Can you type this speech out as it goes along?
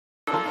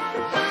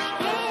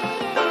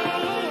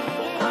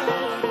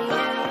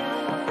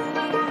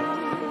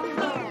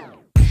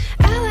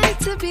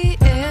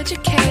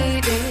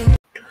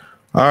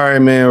All right,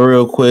 man,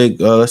 real quick.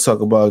 Let's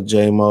talk about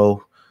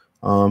J-Mo.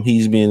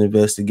 He's being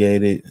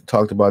investigated.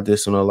 Talked about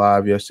this on a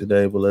live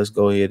yesterday, but let's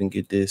go ahead and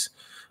get this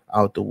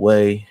out the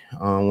way.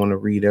 I want to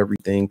read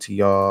everything to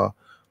y'all.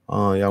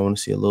 Y'all want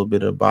to see a little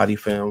bit of body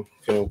film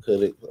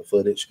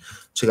footage.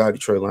 Check out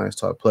Detroit Lions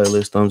Talk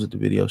playlist. Thumbs up the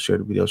video, share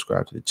the video,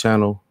 subscribe to the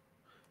channel.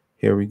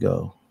 Here we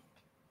go.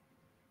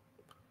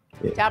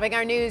 Yeah. Topping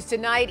our news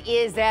tonight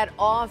is that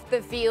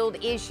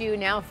off-the-field issue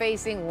now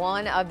facing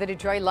one of the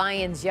Detroit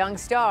Lions' young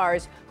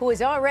stars who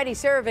is already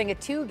serving a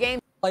 2-game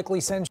likely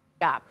sentence.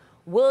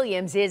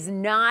 Williams is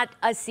not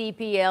a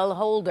CPL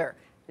holder.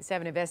 The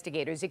 7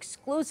 investigators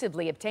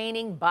exclusively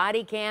obtaining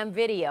body cam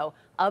video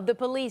of the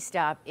police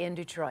stop in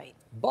Detroit.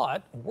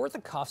 But were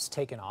the cuffs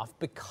taken off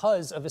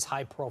because of his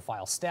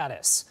high-profile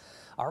status?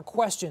 Our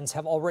questions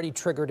have already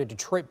triggered a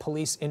Detroit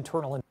police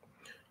internal.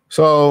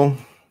 So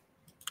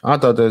I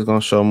thought they was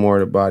gonna show more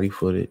of the body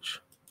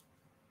footage.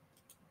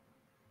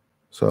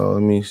 So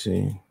let me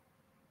see.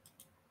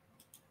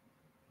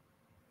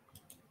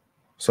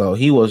 So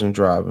he wasn't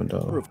driving though.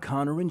 Of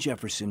Connor and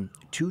Jefferson,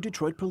 2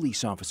 Detroit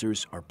police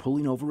officers are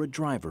pulling over a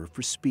driver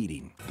for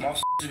speeding.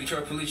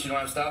 Detroit police, you know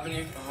I'm stopping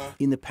you?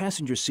 In the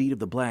passenger seat of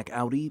the black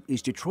Audi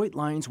is Detroit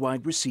Lions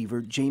wide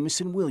receiver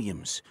Jameson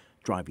Williams.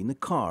 Driving the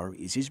car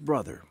is his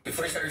brother.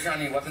 Before you start, you're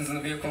trying any weapons in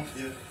the vehicle?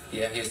 Yeah.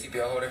 Yeah, he a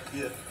CPL holder?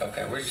 Yeah.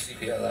 Okay, where's your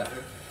CPL at?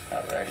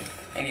 Alrighty.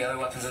 Any other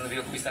weapons in the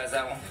vehicle besides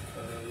that one?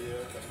 Yeah,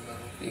 I got another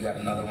one. You got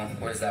another one.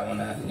 Where's that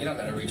one at? You don't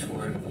gotta reach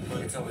for it.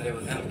 It's over there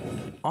with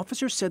him.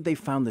 Officers said they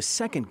found the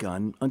second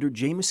gun under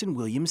Jameson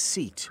Williams'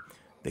 seat.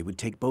 They would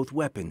take both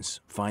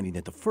weapons, finding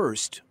that the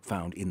first,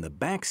 found in the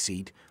back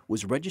seat,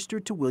 was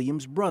registered to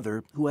Williams'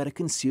 brother, who had a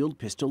concealed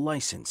pistol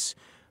license.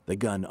 The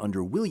gun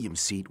under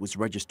Williams' seat was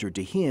registered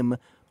to him,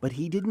 but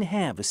he didn't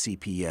have a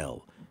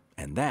CPL.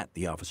 And that,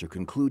 the officer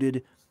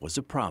concluded, was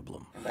a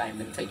problem. I'm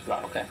gonna take you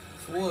out, okay?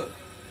 For what?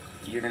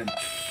 You're gonna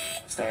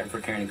start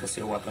for carrying a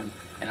concealed weapon,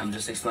 and I'm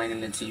just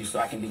explaining it to you so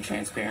I can be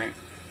transparent.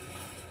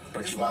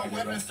 But It's you my are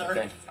weapon, sir.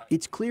 okay?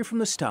 It's clear from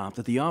the stop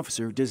that the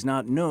officer does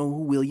not know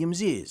who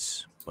Williams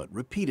is, but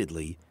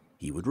repeatedly,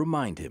 he would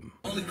remind him.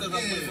 Only because I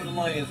play for the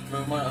Lions,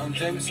 bro. I'm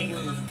Jameson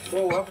Williams.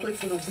 Bro, I play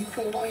for the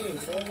Detroit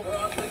Lions, bro.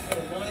 I play for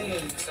the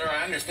Lions. Sir,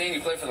 I understand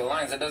you play for the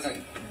Lions. That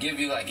doesn't give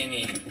you like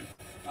any...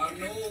 I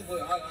know,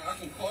 but I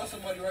can call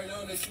somebody right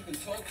now that you can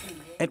talk to,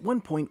 bro. At one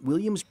point,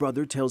 Williams'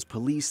 brother tells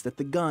police that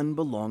the gun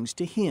belongs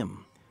to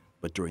him.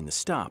 But during the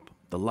stop,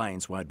 the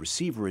Lions wide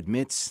receiver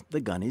admits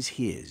the gun is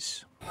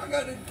his. I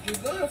got the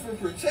gun for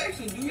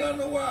protection. Do y'all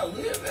know where I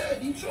live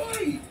at?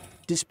 Detroit.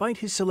 Despite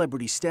his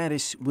celebrity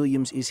status,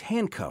 Williams is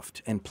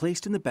handcuffed and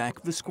placed in the back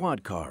of the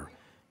squad car.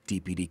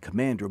 DPD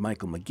Commander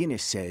Michael McGinnis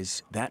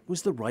says that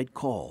was the right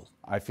call.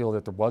 I feel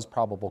that there was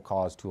probable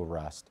cause to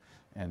arrest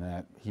and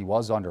that he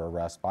was under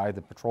arrest by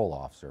the patrol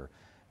officer.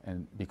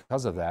 And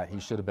because of that, he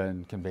should have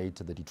been conveyed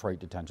to the Detroit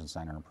Detention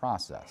Center and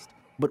processed.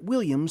 But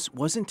Williams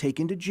wasn't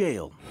taken to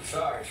jail.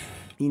 Sarge.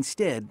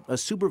 Instead, a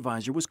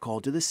supervisor was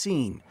called to the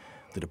scene.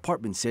 The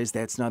department says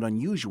that's not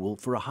unusual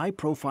for a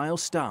high-profile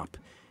stop.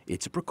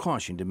 It's a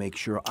precaution to make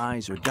sure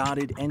I's are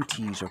dotted and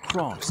T's are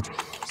crossed.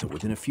 So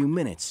within a few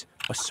minutes,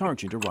 a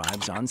sergeant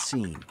arrives on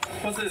scene.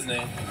 What's his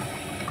name?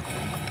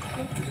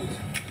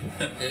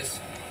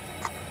 This.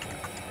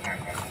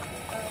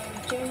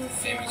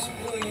 Jameson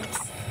Williams.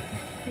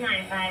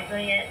 9-5,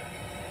 Williams.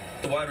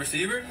 The wide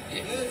receiver?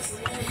 Yes.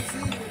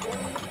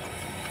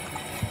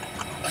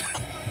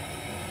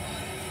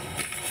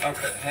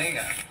 Okay, hang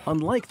on.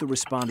 Unlike the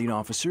responding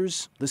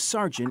officers, the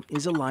sergeant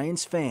is a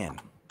Lions fan.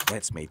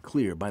 That's made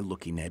clear by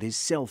looking at his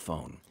cell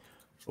phone.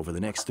 Over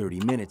the next 30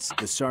 minutes,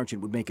 the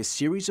sergeant would make a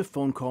series of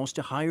phone calls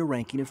to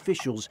higher-ranking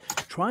officials,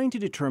 trying to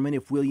determine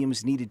if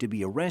Williams needed to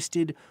be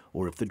arrested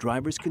or if the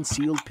driver's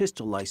concealed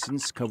pistol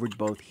license covered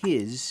both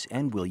his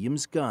and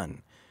Williams'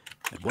 gun.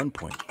 At one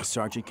point, the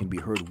sergeant can be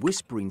heard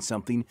whispering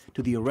something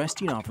to the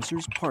arresting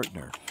officer's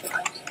partner.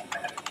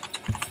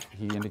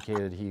 He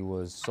indicated he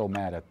was so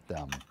mad at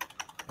them.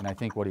 And I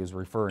think what he was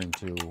referring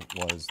to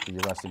was the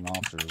arresting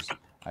officers,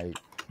 I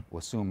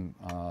assume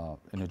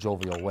in a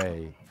jovial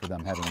way, for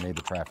them having made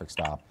the traffic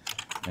stop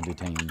and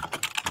detained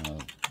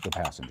the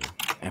passenger.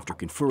 After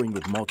conferring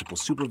with multiple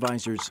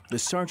supervisors, the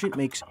sergeant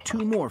makes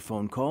 2 more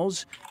phone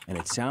calls, and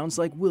it sounds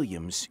like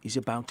Williams is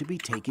about to be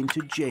taken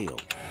to jail.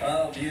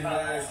 Well, you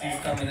guys, he's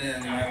coming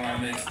in. You might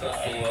want to make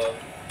special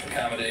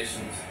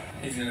accommodations.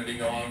 He's going to be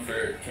going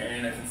for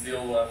carrying a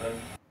concealed weapon.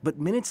 But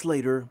minutes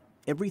later,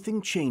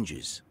 everything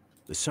changes.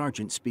 The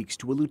sergeant speaks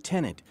to a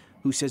lieutenant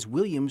who says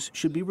Williams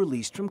should be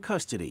released from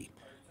custody.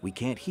 We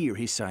can't hear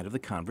his side of the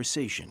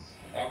conversation.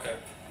 Okay,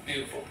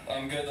 beautiful.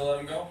 I'm good to let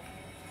him go?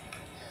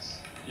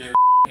 You're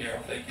hero.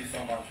 Thank you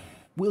so much.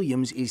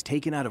 Williams is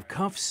taken out of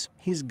cuffs.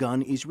 His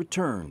gun is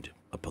returned.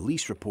 A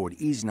police report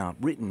is not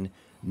written.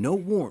 No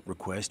warrant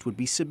request would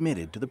be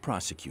submitted to the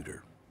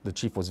prosecutor. The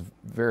chief was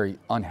very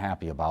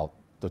unhappy about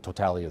the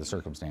totality of the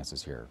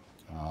circumstances here.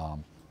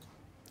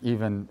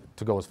 Even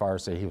to go as far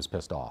as say he was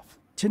pissed off.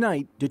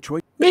 Tonight,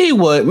 Detroit... He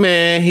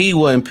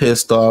wasn't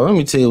pissed off. Let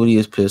me tell you what he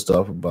is pissed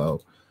off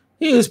about.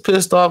 He is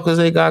pissed off because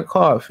they got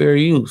caught. Fair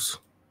use.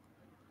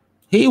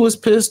 He was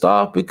pissed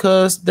off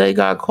because they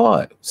got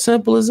caught.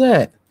 Simple as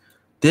that.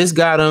 This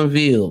got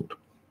unveiled.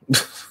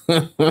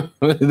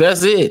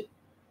 That's it.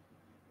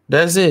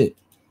 That's it.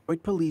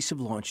 Detroit police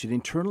have launched an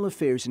internal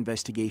affairs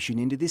investigation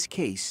into this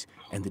case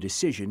and the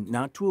decision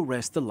not to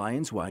arrest the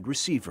Lions wide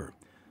receiver.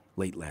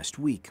 Late last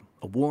week,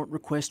 a warrant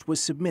request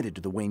was submitted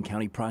to the Wayne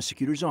County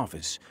Prosecutor's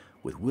Office,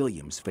 with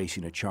Williams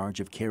facing a charge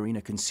of carrying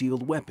a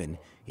concealed weapon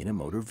in a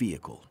motor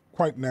vehicle.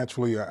 Quite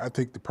naturally, I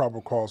think the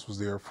probable cause was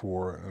there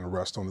for an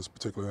arrest on this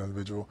particular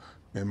individual.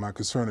 And my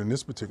concern in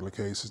this particular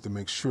case is to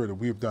make sure that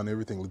we have done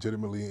everything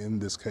legitimately in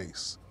this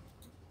case.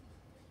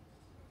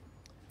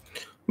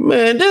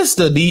 Man, this is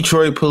the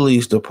Detroit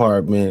Police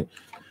Department.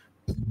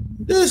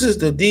 This is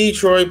the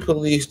Detroit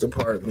Police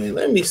Department.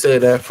 Let me say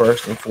that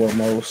first and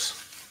foremost.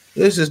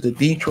 This is the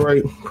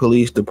Detroit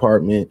Police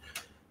Department.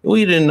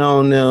 We didn't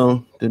know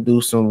them to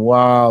do some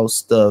wild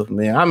stuff,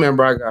 man. I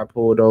remember I got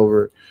pulled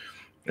over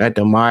at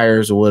the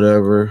Myers or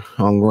whatever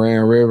on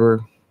Grand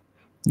River.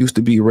 Used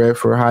to be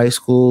Redford High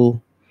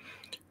School.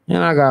 And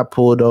I got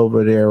pulled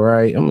over there,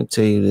 right? I'm going to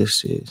tell you this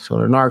shit. So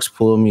the narcs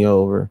pulled me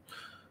over.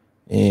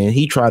 And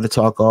he tried to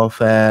talk all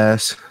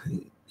fast.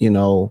 You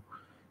know,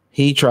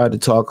 he tried to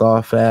talk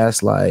all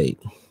fast like,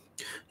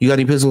 you got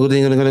any pistols?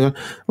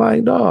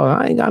 Like,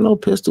 dog, I ain't got no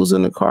pistols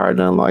in the car,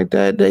 nothing like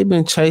that. They've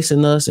been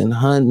chasing us and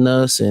hunting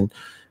us and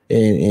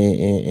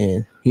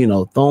you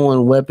know,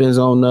 throwing weapons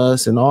on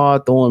us and all,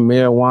 throwing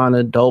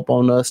marijuana, dope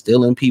on us,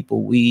 stealing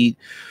people weed.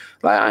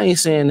 Like, I ain't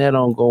saying that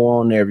don't go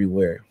on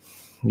everywhere.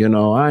 You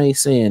know, I ain't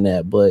saying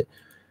that. But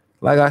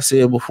like I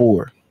said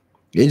before,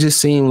 it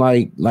just seemed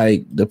like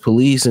the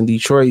police in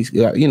Detroit,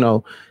 you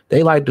know,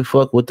 they like to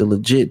fuck with the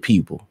legit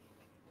people.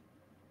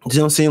 It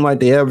don't seem like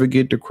they ever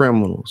get the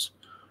criminals.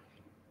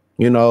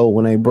 You know,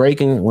 when they break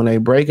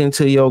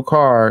into your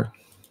car,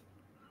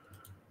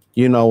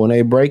 you know, when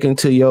they break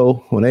into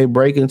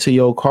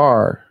your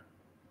car,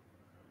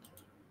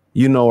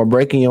 you know, or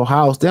break in your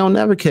house, they'll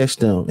never catch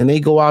them. And they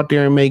go out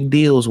there and make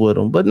deals with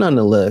them. But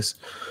nonetheless,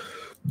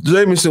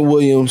 Jameson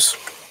Williams,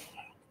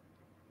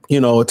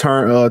 you know,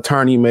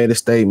 attorney made a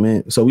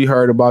statement. So we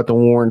heard about the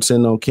warrant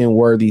sent on Ken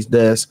Worthy's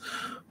desk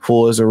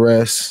for his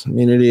arrest. I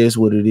mean, it is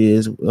what it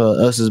is.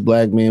 Us as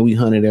black men, we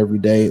hunt it every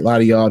day. A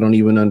lot of y'all don't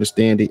even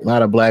understand it. A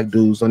lot of black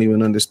dudes don't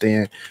even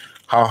understand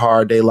how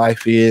hard their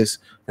life is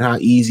and how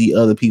easy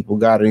other people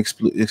got it,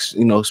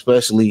 you know,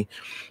 especially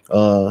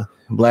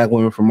black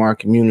women from our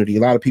community.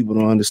 A lot of people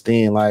don't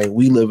understand, like,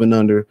 we living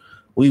under,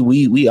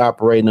 we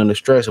operating under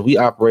stress. If we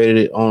operated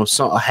it on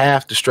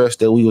half the stress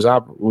that we was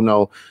operating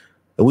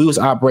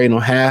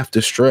on half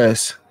the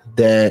stress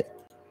that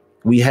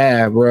we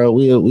have, bro,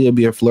 we'll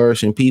be a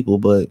flourishing people,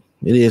 but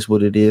it is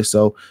what it is.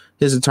 So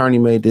his attorney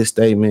made this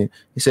statement.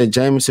 He said,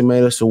 Jameson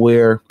made us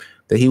aware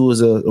that he was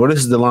this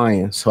is the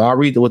Lions. So I'll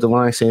read what the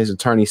Lions said. His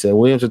attorney said,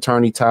 Williams'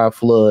 attorney, Todd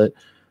Flood,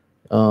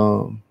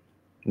 I'm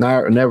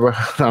not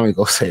gonna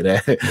say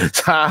that.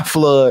 Todd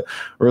Flood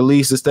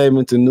released a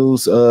statement to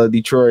News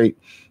Detroit,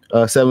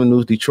 7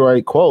 News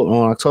Detroit, quote,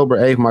 on October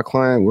 8th,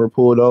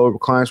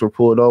 clients were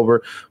pulled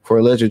over for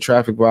alleged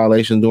traffic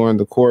violation during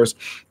the course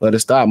of the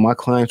stop. My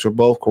clients were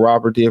both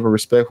cooperative and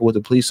respectful with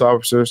the police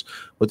officers.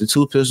 With the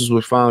 2 pistols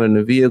were found in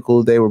the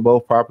vehicle, they were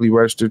both properly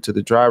registered to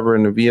the driver,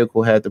 and the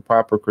vehicle had the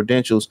proper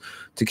credentials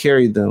to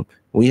carry them.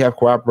 We have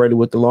cooperated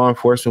with the law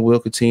enforcement. We'll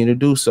continue to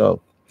do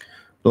so.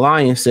 The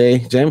Lions say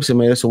Jameson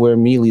made us aware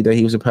immediately that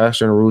he was a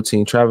passenger in a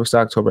routine traffic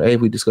stop. October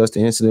 8th, we discussed the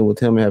incident with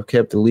him and have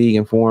kept the league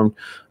informed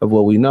of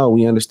what we know.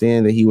 We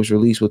understand that he was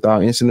released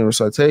without incident or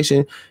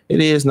citation.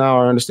 It is now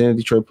our understanding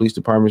the Detroit Police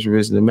Department is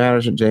revisiting the matter.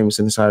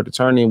 Jameson is hired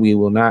attorney, and we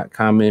will not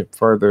comment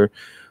further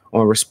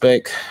on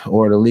respect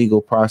or the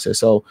legal process.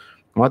 So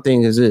my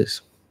thing is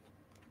this.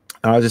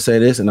 I'll just say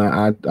this, and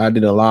I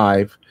did a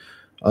live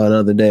the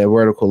other day, a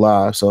vertical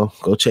live. So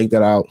go check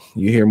that out.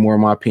 You hear more of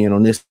my opinion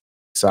on this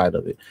side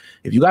of it.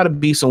 If you got to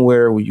be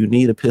somewhere where you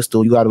need a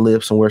pistol, you got to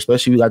live somewhere,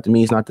 especially if you got the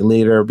means not to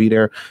live there or be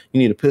there, you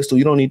need a pistol,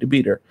 you don't need to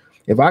be there.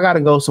 If I got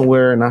to go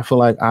somewhere and I feel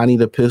like I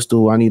need a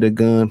pistol, I need a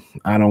gun,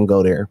 I don't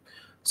go there.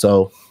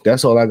 So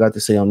that's all I got to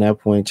say on that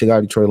point. Check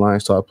out Detroit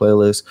Lions Talk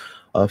playlist.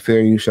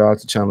 Fair use, shout out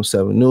to Channel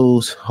 7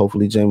 News.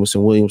 Hopefully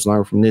Jameson Williams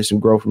learn from this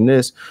and grow from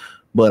this.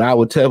 But I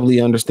would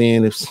definitely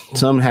understand if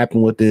something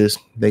happened with this,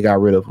 they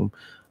got rid of him.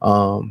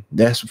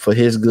 That's for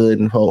his good,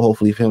 and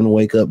hopefully for him to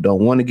wake up.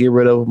 Don't want to get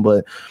rid of him,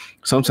 but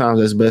sometimes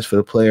that's best for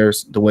the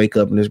players to wake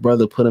up. And his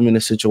brother put him in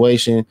a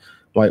situation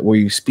like where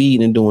you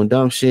speeding and doing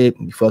dumb shit,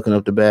 you fucking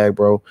up the bag,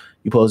 bro.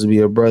 You supposed to be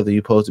a brother, you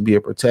supposed to be a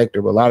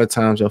protector. But a lot of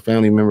times your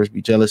family members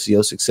be jealous of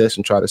your success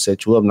and try to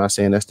set you up. I'm not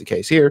saying that's the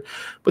case here,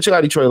 but you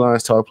got Detroit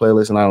Lions Talk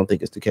playlist, and I don't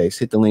think it's the case.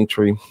 Hit the link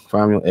tree,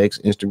 find me on X,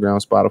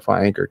 Instagram,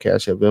 Spotify, Anchor,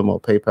 Cash App,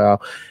 Venmo,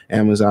 PayPal,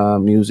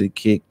 Amazon Music,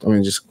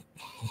 just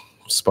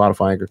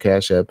Spotify, Anchor,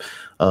 Cash App,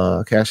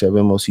 Venmo,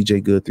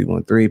 CJ Good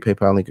 313,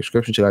 PayPal link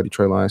description. Check out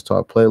Detroit Lions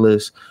Talk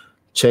playlist.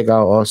 Check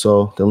out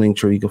also the link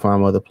tree. You can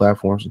find my other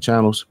platforms and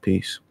channels.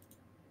 Peace.